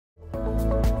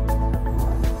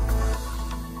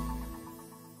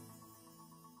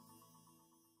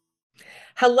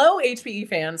Hello, HPE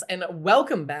fans, and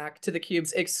welcome back to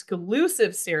theCUBE's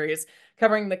exclusive series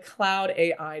covering the cloud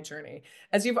AI journey.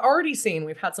 As you've already seen,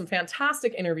 we've had some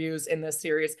fantastic interviews in this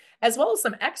series, as well as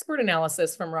some expert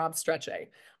analysis from Rob Strechay.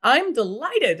 I'm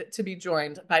delighted to be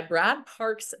joined by Brad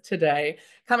Parks today,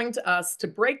 coming to us to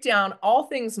break down all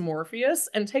things Morpheus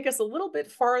and take us a little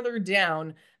bit farther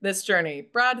down this journey.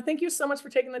 Brad, thank you so much for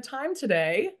taking the time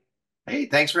today. Hey,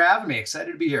 thanks for having me.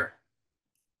 Excited to be here.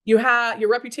 Your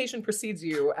reputation precedes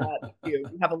you at you.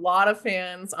 You have a lot of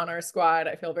fans on our squad.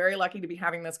 I feel very lucky to be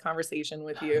having this conversation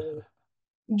with you.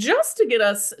 Just to get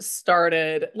us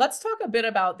started, let's talk a bit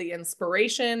about the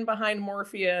inspiration behind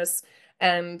Morpheus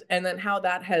and then how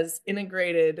that has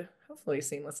integrated, hopefully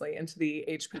seamlessly, into the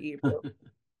HPE portfolio.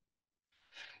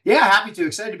 Yeah, happy to.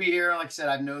 Excited to be here. Like I said,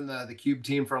 I've known the Cube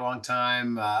team for a long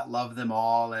time. Love them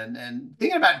all, and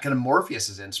thinking about kind of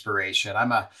Morpheus as inspiration.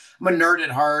 I'm a nerd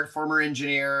at heart, former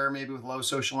engineer, maybe with low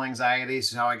social anxiety.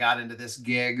 Is how I got into this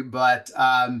gig. But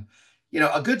a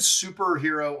good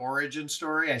superhero origin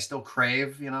story. I still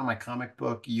crave, my comic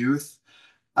book youth.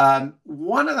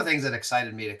 One of the things that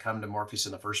excited me to come to Morpheus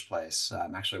in the first place,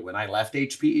 actually, when I left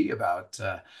HPE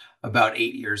about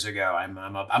 8 years ago,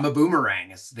 I'm a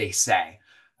boomerang, as they say.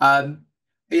 Um,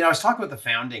 I was talking with the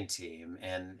founding team,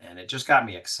 and it just got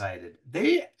me excited.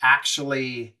 They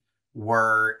actually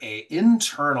were a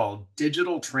internal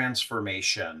digital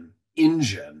transformation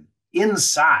engine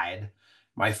inside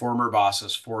my former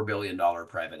boss's $4 billion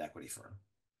private equity firm.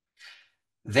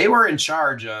 They were in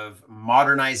charge of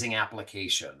modernizing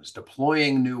applications,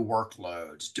 deploying new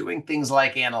workloads, doing things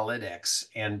like analytics,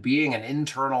 and being an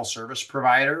internal service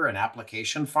provider, an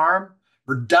application farm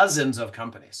for dozens of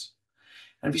companies.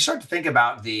 And if you start to think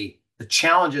about the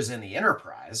challenges in the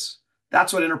enterprise,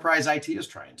 that's what enterprise IT is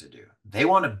trying to do. They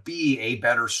want to be a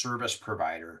better service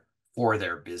provider for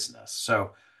their business.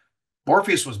 So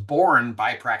Morpheus was born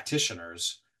by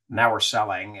practitioners. Now we're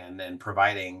selling and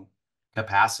providing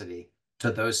capacity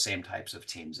to those same types of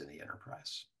teams in the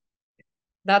enterprise.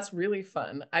 That's really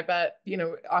fun. I bet,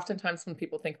 oftentimes when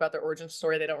people think about their origin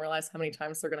story, they don't realize how many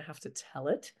times they're going to have to tell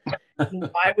it.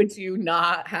 Why would you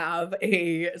not have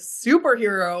a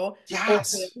superhero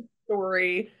Yes. origin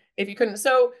story if you couldn't?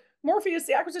 So, Morpheus,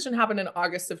 the acquisition happened in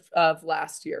August of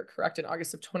last year, correct? In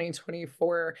August of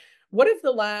 2024. What have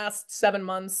the last 7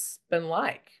 months been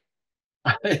like?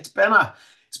 It's been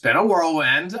a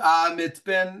whirlwind. It's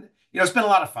been a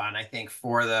lot of fun, I think,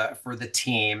 for the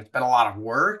team. It's been a lot of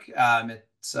work.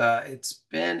 It's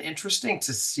been interesting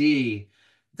to see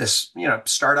this,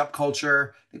 startup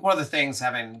culture. I think one of the things,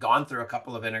 having gone through a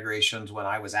couple of integrations when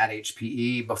I was at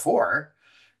HPE before,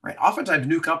 right? Oftentimes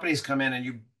new companies come in and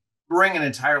you bring an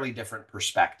entirely different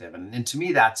perspective. And to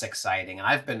me, that's exciting. And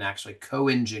I've been actually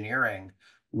co-engineering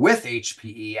with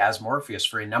HPE as Morpheus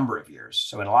for a number of years.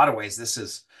 So in a lot of ways, this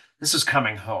is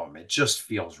coming home. It just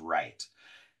feels right.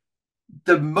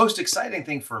 The most exciting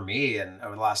thing for me and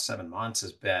over the last 7 months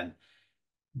has been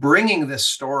bringing this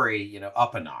story,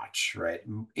 up a notch, right?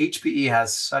 HPE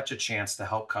has such a chance to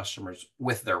help customers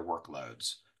with their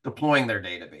workloads, deploying their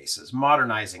databases,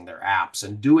 modernizing their apps,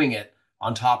 and doing it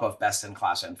on top of best in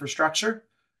class infrastructure,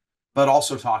 but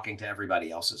also talking to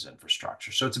everybody else's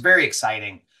infrastructure. So it's a very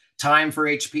exciting time for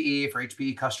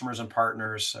HPE customers and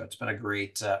partners. So it's been a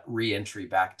great re-entry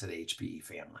back to the HPE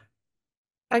family.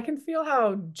 I can feel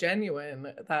how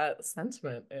genuine that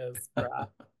sentiment is, Brad.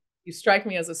 You strike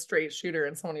me as a straight shooter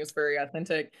and someone who's very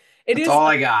authentic. It That's is all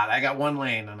I got. I got one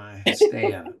lane and I stay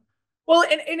in it. well,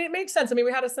 and it makes sense. I mean,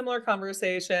 we had a similar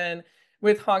conversation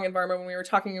with Hong Environment when we were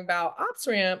talking about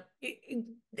OpsRamp. The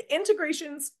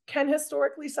integrations can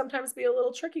historically sometimes be a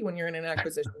little tricky when you're in an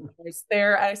acquisition.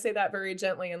 I say that very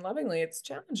gently and lovingly. It's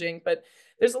challenging, but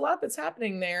there's a lot that's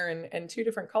happening there, and two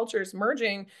different cultures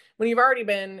merging when you've already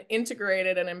been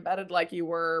integrated and embedded like you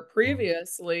were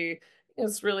previously.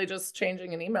 It's really just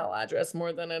changing an email address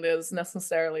more than it is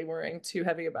necessarily worrying too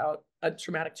heavy about a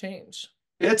traumatic change.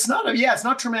 It's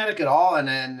not traumatic at all.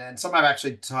 And some I've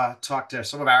actually talked to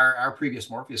some of our previous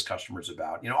Morpheus customers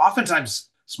about. Oftentimes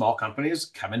small companies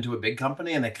come into a big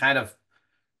company and they kind of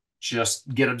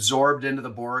just get absorbed into the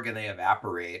Borg and they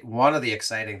evaporate. One of the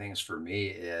exciting things for me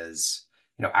is,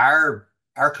 our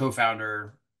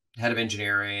co-founder, head of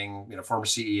engineering, former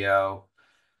CEO,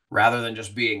 rather than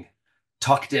just being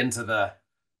tucked into the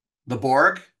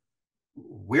Borg,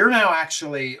 we're now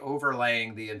actually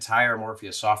overlaying the entire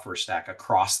Morpheus software stack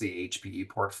across the HPE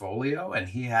portfolio, and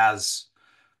he has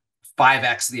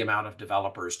 5x the amount of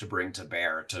developers to bring to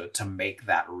bear to make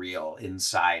that real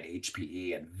inside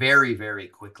HPE. And very, very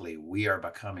quickly, we are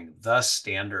becoming the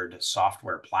standard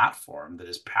software platform that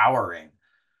is powering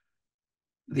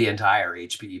the entire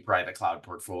HPE private cloud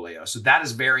portfolio. So that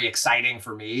is very exciting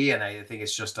for me. And I think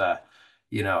it's just a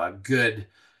good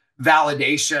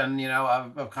validation,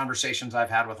 of conversations I've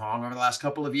had with Hong over the last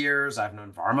couple of years. I've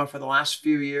known Varma for the last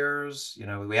few years.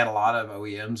 We had a lot of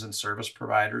OEMs and service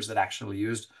providers that actually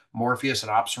used Morpheus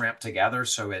and OpsRamp together.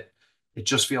 So it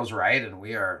just feels right. And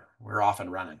we're off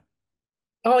and running.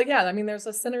 Oh yeah, I mean there's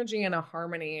a synergy and a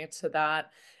harmony to that.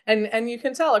 And you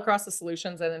can tell across the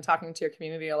solutions and in talking to your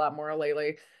community a lot more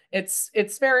lately. It's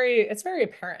very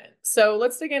apparent. So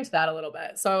let's dig into that a little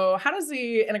bit. So how does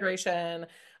the integration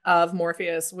of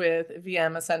Morpheus with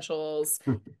VM Essentials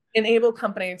enable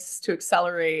companies to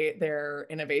accelerate their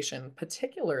innovation,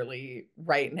 particularly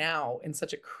right now in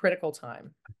such a critical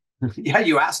time? Yeah,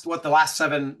 you asked what the last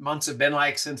 7 months have been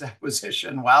like since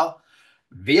acquisition. Well,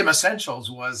 VM Essentials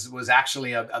was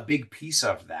actually a big piece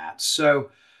of that.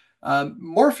 So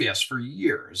Morpheus, for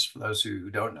years, for those who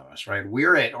don't know us, right,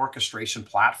 we're an orchestration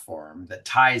platform that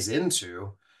ties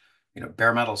into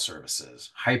bare metal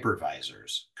services,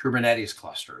 hypervisors, Kubernetes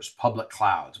clusters, public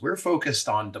clouds. We're focused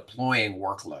on deploying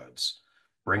workloads,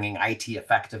 bringing IT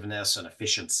effectiveness and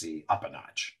efficiency up a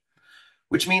notch,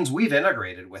 which means we've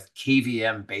integrated with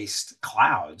KVM-based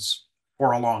clouds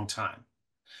for a long time.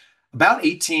 About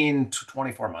 18 to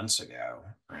 24 months ago,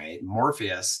 right,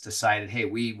 Morpheus decided, hey,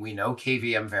 we know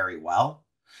KVM very well.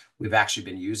 We've actually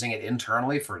been using it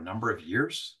internally for a number of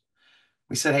years.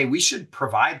 We said, hey, we should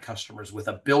provide customers with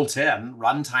a built-in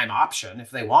runtime option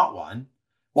if they want one,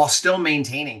 while still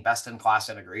maintaining best-in-class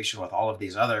integration with all of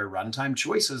these other runtime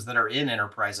choices that are in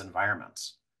enterprise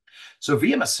environments. So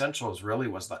VM Essentials really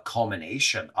was the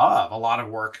culmination of a lot of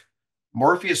work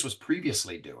Morpheus was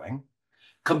previously doing,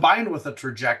 combined with a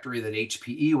trajectory that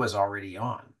HPE was already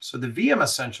on. So the VM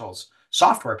Essentials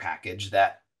software package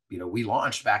that we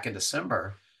launched back in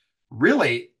December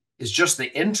really is just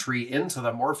the entry into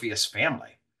the Morpheus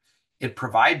family. It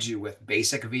provides you with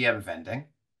basic VM vending,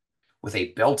 with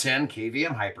a built-in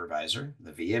KVM hypervisor,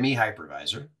 the VME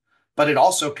hypervisor, but it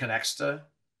also connects to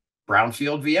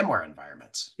brownfield VMware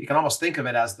environments. You can almost think of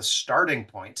it as the starting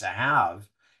point to have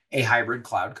a hybrid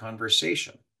cloud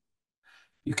conversation.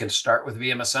 You can start with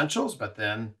VM Essentials, but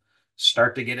then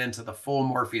start to get into the full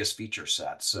Morpheus feature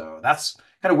set. So that's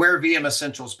kind of where VM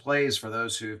Essentials plays for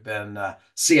those who've been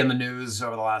seeing the news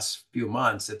over the last few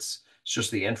months. It's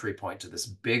just the entry point to this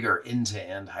bigger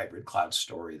end-to-end hybrid cloud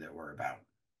story that we're about.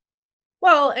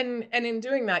 Well, and in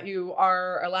doing that, you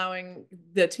are allowing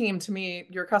the team to meet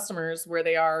your customers where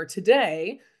they are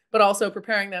today, but also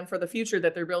preparing them for the future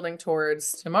that they're building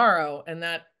towards tomorrow. And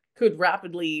that could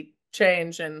rapidly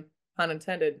change and, pun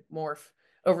intended, morph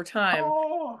over time.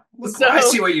 Oh, look, I So,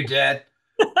 see what you did.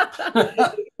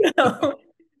 you know,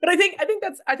 but I think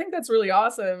that's really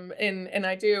awesome. And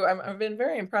I've been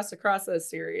very impressed across this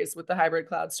series with the hybrid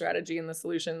cloud strategy and the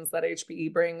solutions that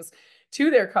HPE brings to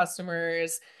their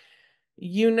customers.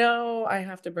 I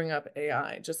have to bring up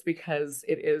AI just because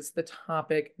it is the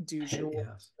topic du jour.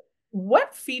 Yes.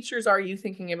 What features are you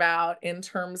thinking about in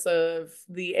terms of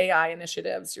the AI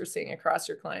initiatives you're seeing across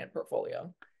your client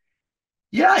portfolio?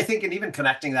 Yeah, I think, and even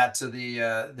connecting that to the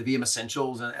VM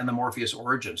Essentials and the Morpheus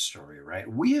origin story, right?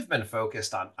 We have been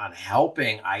focused on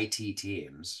helping IT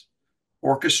teams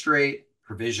orchestrate,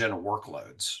 provision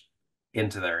workloads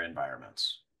into their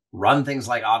environments, run things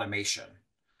like automation,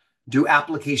 do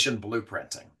application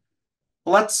blueprinting.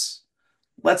 Let's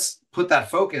put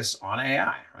that focus on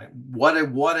AI, right? What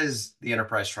is the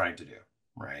enterprise trying to do,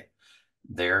 right?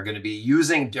 They're going to be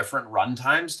using different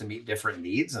runtimes to meet different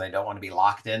needs, and they don't want to be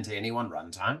locked into any one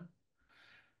runtime.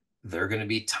 They're going to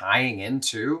be tying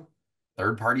into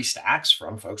third-party stacks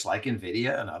from folks like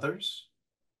NVIDIA and others,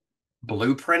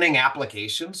 blueprinting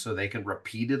applications so they can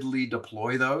repeatedly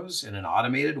deploy those in an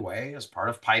automated way as part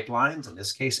of pipelines, in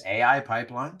this case, AI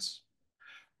pipelines,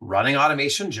 running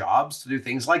automation jobs to do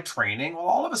things like training. Well,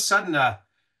 all of a sudden,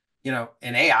 an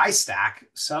AI stack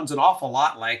sounds an awful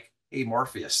lot like a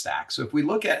Morpheus stack. So if we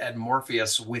look at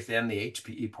Morpheus within the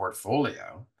HPE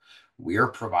portfolio, we're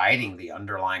providing the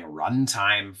underlying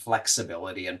runtime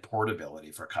flexibility and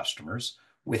portability for customers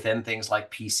within things like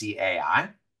PC AI,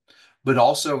 but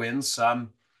also in some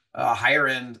higher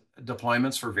end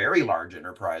deployments for very large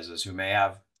enterprises who may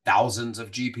have thousands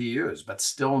of GPUs, but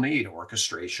still need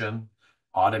orchestration,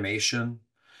 automation,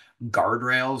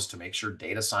 guardrails to make sure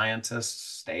data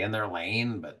scientists stay in their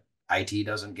lane, but IT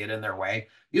doesn't get in their way.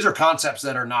 These are concepts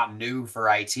that are not new for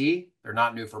IT. They're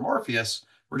not new for Morpheus.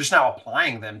 We're just now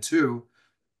applying them to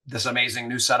this amazing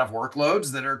new set of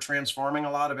workloads that are transforming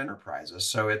a lot of enterprises.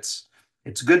 So it's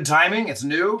good timing. It's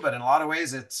new, but in a lot of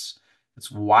ways, it's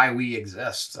why we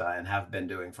exist and have been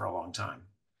doing for a long time.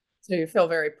 So you feel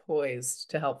very poised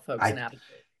to help folks I navigate.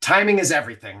 Timing is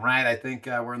everything, right? I think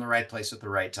we're in the right place at the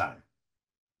right time.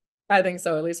 I think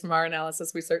so. At least from our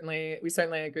analysis, we certainly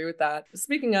agree with that.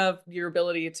 Speaking of your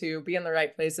ability to be in the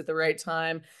right place at the right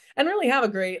time and really have a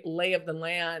great lay of the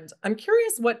land, I'm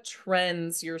curious what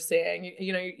trends you're seeing.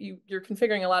 You're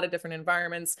configuring a lot of different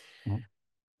environments. Mhm.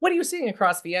 What are you seeing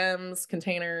across VMs,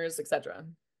 containers, etc.?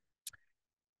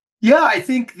 Yeah, I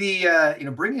think the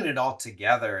bringing it all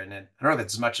together, and I don't know if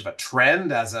it's as much of a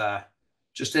trend as a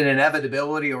just an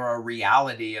inevitability or a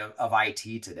reality of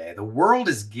IT today. The world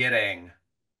is getting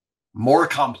more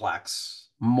complex,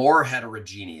 more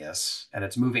heterogeneous, and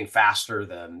it's moving faster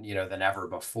than than ever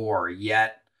before.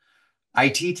 Yet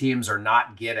IT teams are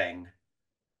not getting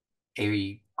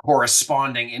a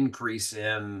corresponding increase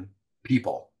in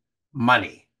people,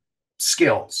 money,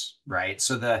 skills, right?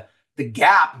 So the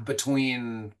gap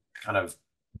between kind of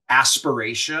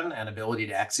aspiration and ability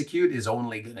to execute is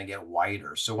only going to get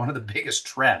wider. So one of the biggest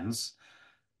trends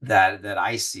that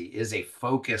I see is a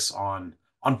focus on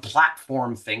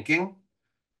platform thinking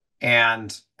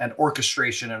and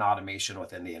orchestration and automation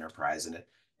within the enterprise. And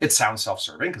it sounds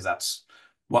self-serving because that's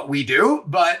what we do.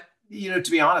 But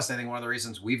to be honest, I think one of the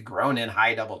reasons we've grown in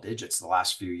high double digits the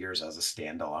last few years as a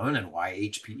standalone and why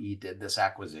HPE did this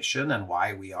acquisition and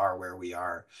why we are where we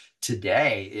are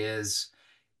today is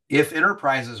if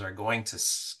enterprises are going to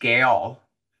scale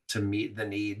to meet the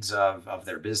needs of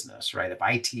their business, right? If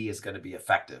IT is going to be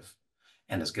effective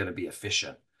and is going to be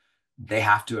efficient, they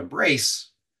have to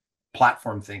embrace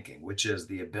platform thinking, which is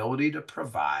the ability to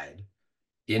provide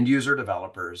end user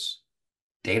developers,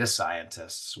 data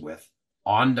scientists with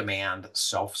on demand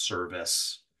self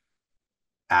service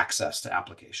access to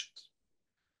applications.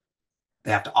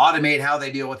 They have to automate how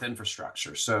they deal with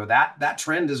infrastructure. So that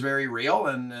trend is very real.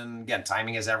 And again,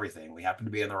 timing is everything. We happen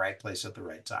to be in the right place at the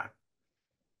right time.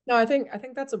 No, I think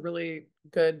that's a really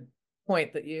good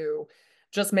point that you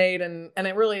just made, and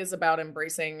it really is about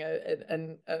embracing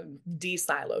a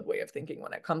de-siloed way of thinking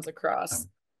when it comes across Um,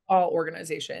 all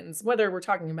organizations, whether we're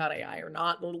talking about AI or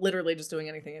not, literally just doing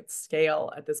anything at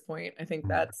scale at this point. I think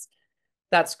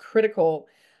that's critical.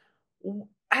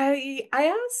 I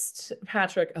asked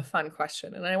Patrick a fun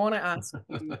question, and I want to ask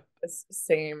you this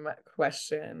same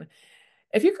question.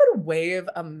 If you could wave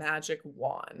a magic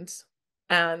wand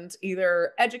and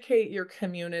either educate your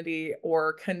community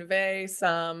or convey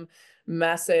some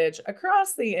message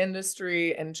across the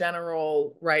industry in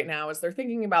general right now as they're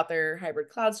thinking about their hybrid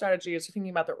cloud strategy, as they're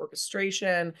thinking about their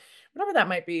orchestration, whatever that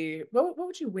might be, what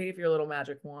would you wave your little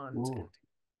magic wand into? Ooh.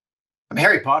 I'm a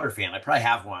Harry Potter fan. I probably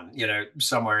have one,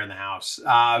 somewhere in the house.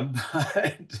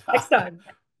 But, Next time.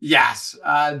 yes,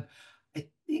 I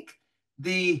think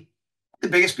the the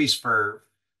biggest piece for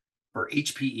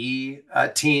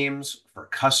HPE teams, for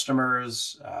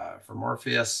customers, for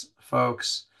Morpheus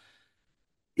folks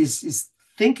is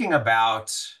thinking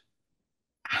about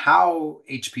how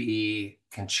HPE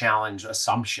can challenge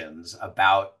assumptions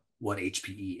about what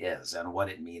HPE is and what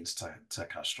it means to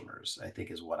customers, I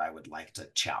think is what I would like to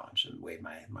challenge and wave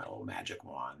my little magic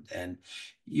wand. And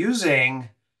using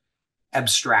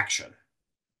abstraction,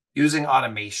 using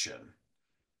automation,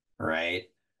 right?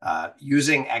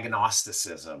 Using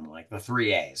agnosticism, like the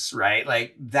three A's, right?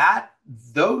 Like that,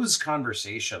 those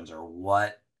conversations are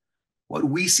what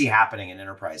we see happening in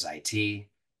enterprise IT.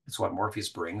 It's what Morpheus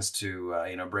brings to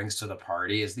the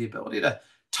party is the ability to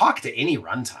talk to any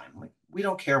runtime. Like we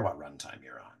don't care what runtime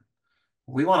you're on.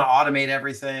 We want to automate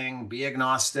everything, be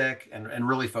agnostic, and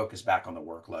really focus back on the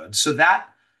workload. So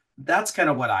that's kind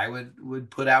of what I would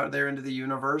put out there into the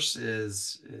universe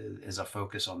is a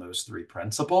focus on those three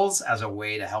principles as a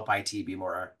way to help IT be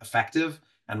more effective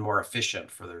and more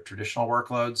efficient for their traditional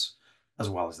workloads as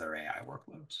well as their AI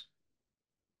workloads.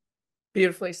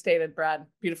 Beautifully stated, Brad.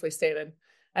 Beautifully stated.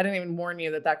 I didn't even warn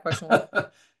you that that question was. I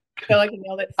feel like you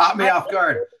nailed it. Caught me I off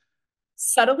guard.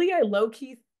 subtly, I low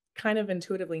key kind of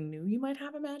intuitively knew you might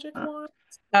have a magic wand.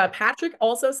 Patrick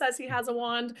also says he has a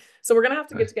wand, so we're gonna have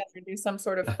to get together and do some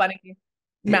sort of funny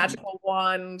magical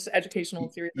wand educational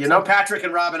series or something. Patrick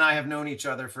and Rob and I have known each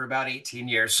other for about 18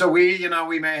 years. So we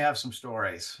may have some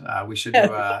stories. We should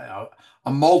do a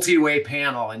multi-way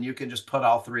panel and you can just put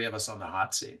all three of us on the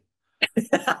hot seat.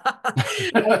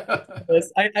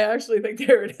 I actually think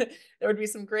there would be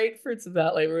some great fruits of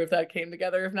that labor if that came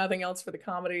together. If nothing else, for the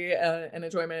comedy and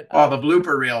enjoyment Oh, of. the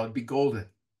blooper reel would be golden.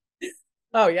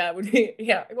 Oh yeah, it would be.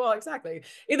 Yeah, well, exactly.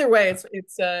 Either way,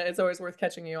 it's always worth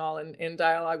catching you all in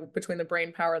dialogue between the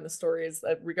brain power and the stories,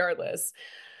 regardless.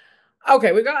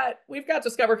 Okay, we've got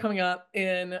Discover coming up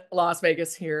in Las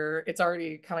Vegas here. It's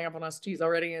already coming up on us. Geez,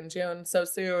 already in June, so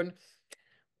soon.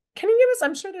 Can you give us,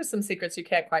 I'm sure there's some secrets you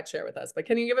can't quite share with us, but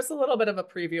can you give us a little bit of a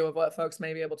preview of what folks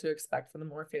may be able to expect from the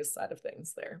Morpheus side of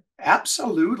things there?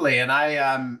 Absolutely. And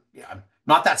yeah, I'm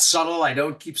not that subtle. I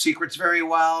don't keep secrets very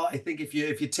well. I think if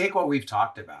you take what we've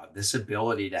talked about, this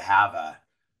ability to have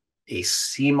a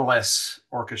seamless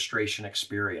orchestration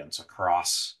experience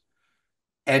across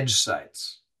edge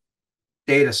sites,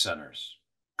 data centers,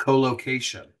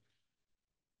 co-location,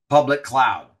 public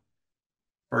cloud,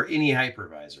 or any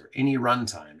hypervisor, any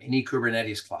runtime, any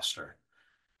Kubernetes cluster.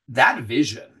 That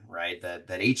vision, right, that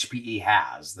HPE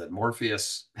has, that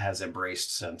Morpheus has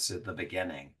embraced since the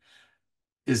beginning,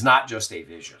 is not just a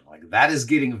vision. Like that is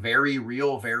getting very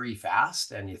real very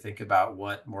fast. And you think about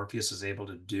what Morpheus is able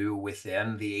to do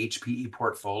within the HPE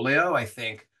portfolio. I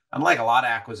think, unlike a lot of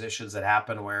acquisitions that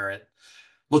happen where it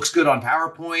looks good on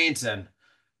PowerPoint and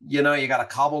you got to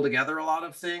cobble together a lot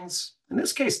of things. In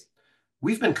this case,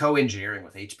 we've been co-engineering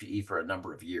with HPE for a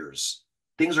number of years.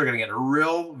 Things are going to get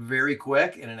real very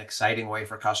quick in an exciting way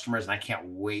for customers, and I can't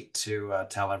wait to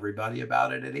tell everybody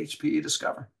about it at HPE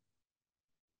Discover.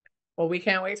 Well, we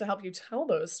can't wait to help you tell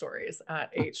those stories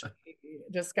at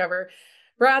HPE Discover.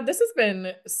 Brad, this has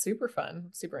been super fun,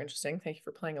 super interesting. Thank you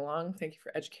for playing along. Thank you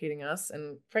for educating us.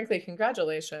 And frankly,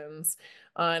 congratulations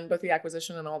on both the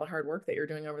acquisition and all the hard work that you're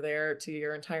doing over there to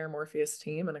your entire Morpheus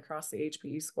team and across the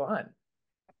HPE squad.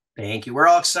 Thank you. We're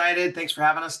all excited. Thanks for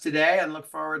having us today, and look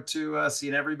forward to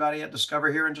seeing everybody at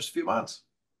Discover here in just a few months.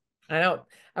 I know.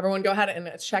 Everyone go ahead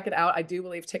and check it out. I do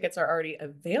believe tickets are already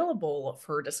available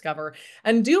for Discover.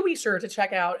 And do be sure to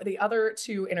check out the other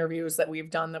two interviews that we've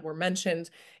done that were mentioned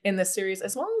in this series,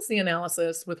 as well as the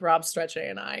analysis with Rob Strechay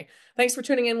and I. Thanks for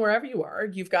tuning in wherever you are.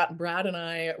 You've got Brad and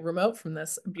I remote from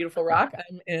this beautiful rock.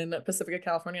 I'm in Pacifica,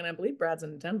 California, and I believe Brad's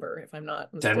in Denver, if I'm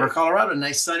not mistaken. Denver, Colorado,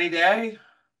 nice sunny day.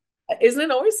 Isn't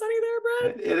it always sunny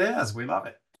there, Brad? It is. We love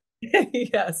it.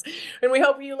 Yes. And we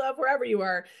hope you love wherever you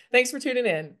are. Thanks for tuning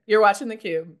in. You're watching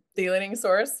theCUBE, the leading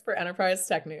source for enterprise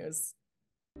tech news.